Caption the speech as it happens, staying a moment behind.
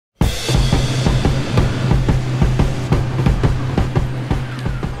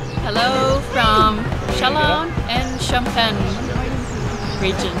Châlons-en-Champagne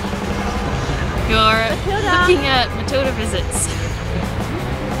region. You're looking at Matilda visits.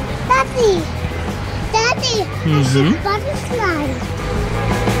 Daddy! Daddy! I see butterflies.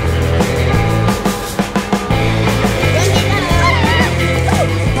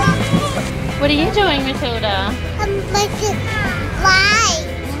 What are you doing, Matilda? I'm making light.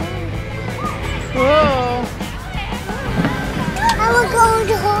 Whoa! I will go on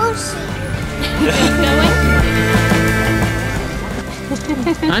the horse.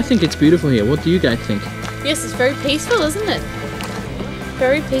 I think it's beautiful here. What do you guys think? Yes, it's very peaceful, isn't it?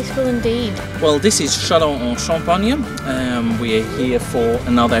 Very peaceful indeed. Well, this is Châlons-en-Champagne. We are here for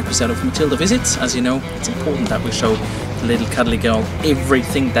another episode of Matilda Visits. As you know, it's important that we show the little cuddly girl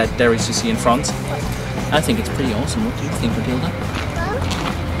everything that there is to see in France. I think it's pretty awesome. What do you think, Matilda?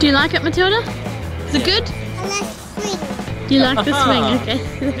 Do you like it, Matilda? Is it good? I like swing. You like the swing, okay.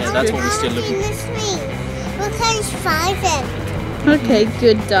 Yeah, that's what we're still looking for. The swing. What kind is 5 then? Okay,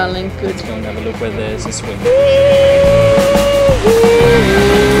 good, darling, good. Let's go and have a look where there's a swing.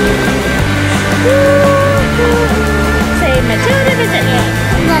 Say Matilda visit.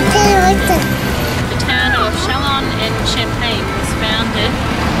 Matilda visit. The town of Châlons-en-Champagne was founded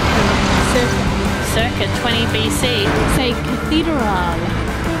circa 20 BC. Say cathedral.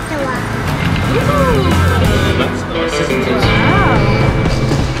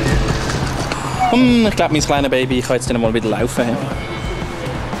 Ich glaube, mein kleines Baby, ich kann jetzt mal wieder laufen. Du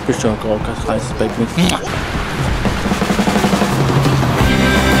bist schon gerade ein kleines Baby.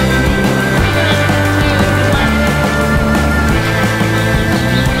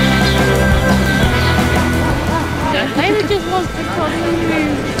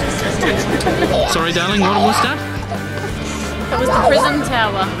 Sorry, darling, what was that? That was the prison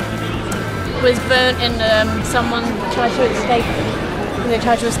tower. It was burnt and someone tried to escape. They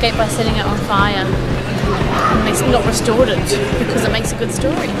tried to escape by setting it on fire. And they not restored it because it makes a good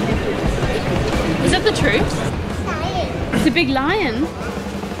story. Is that the truth? It's a big lion.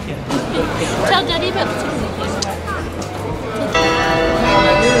 Tell Daddy about the lion.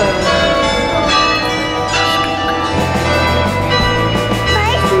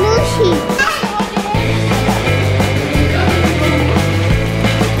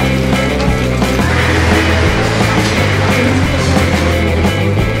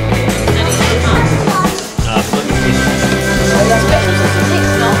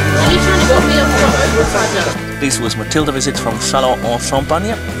 This was Matilda Visits from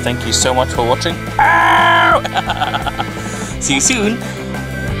Châlons-en-Champagne. Thank you so much for watching. See you soon.